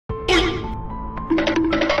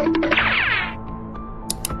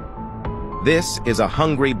This is a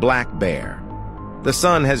hungry black bear. The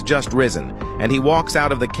sun has just risen, and he walks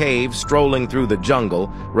out of the cave, strolling through the jungle,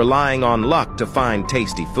 relying on luck to find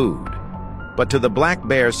tasty food. But to the black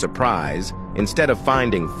bear's surprise, instead of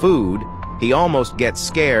finding food, he almost gets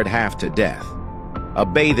scared half to death. A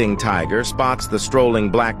bathing tiger spots the strolling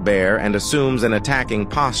black bear and assumes an attacking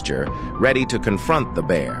posture, ready to confront the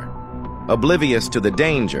bear. Oblivious to the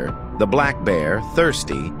danger, the black bear,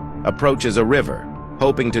 thirsty, approaches a river,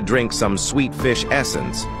 hoping to drink some sweet fish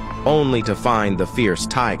essence, only to find the fierce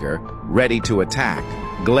tiger, ready to attack,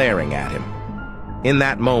 glaring at him. In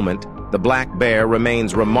that moment, the black bear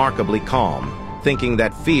remains remarkably calm, thinking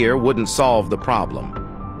that fear wouldn't solve the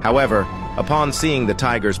problem. However, upon seeing the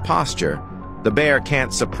tiger's posture, the bear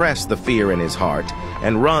can't suppress the fear in his heart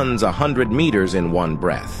and runs 100 meters in one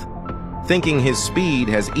breath. Thinking his speed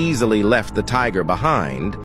has easily left the tiger behind,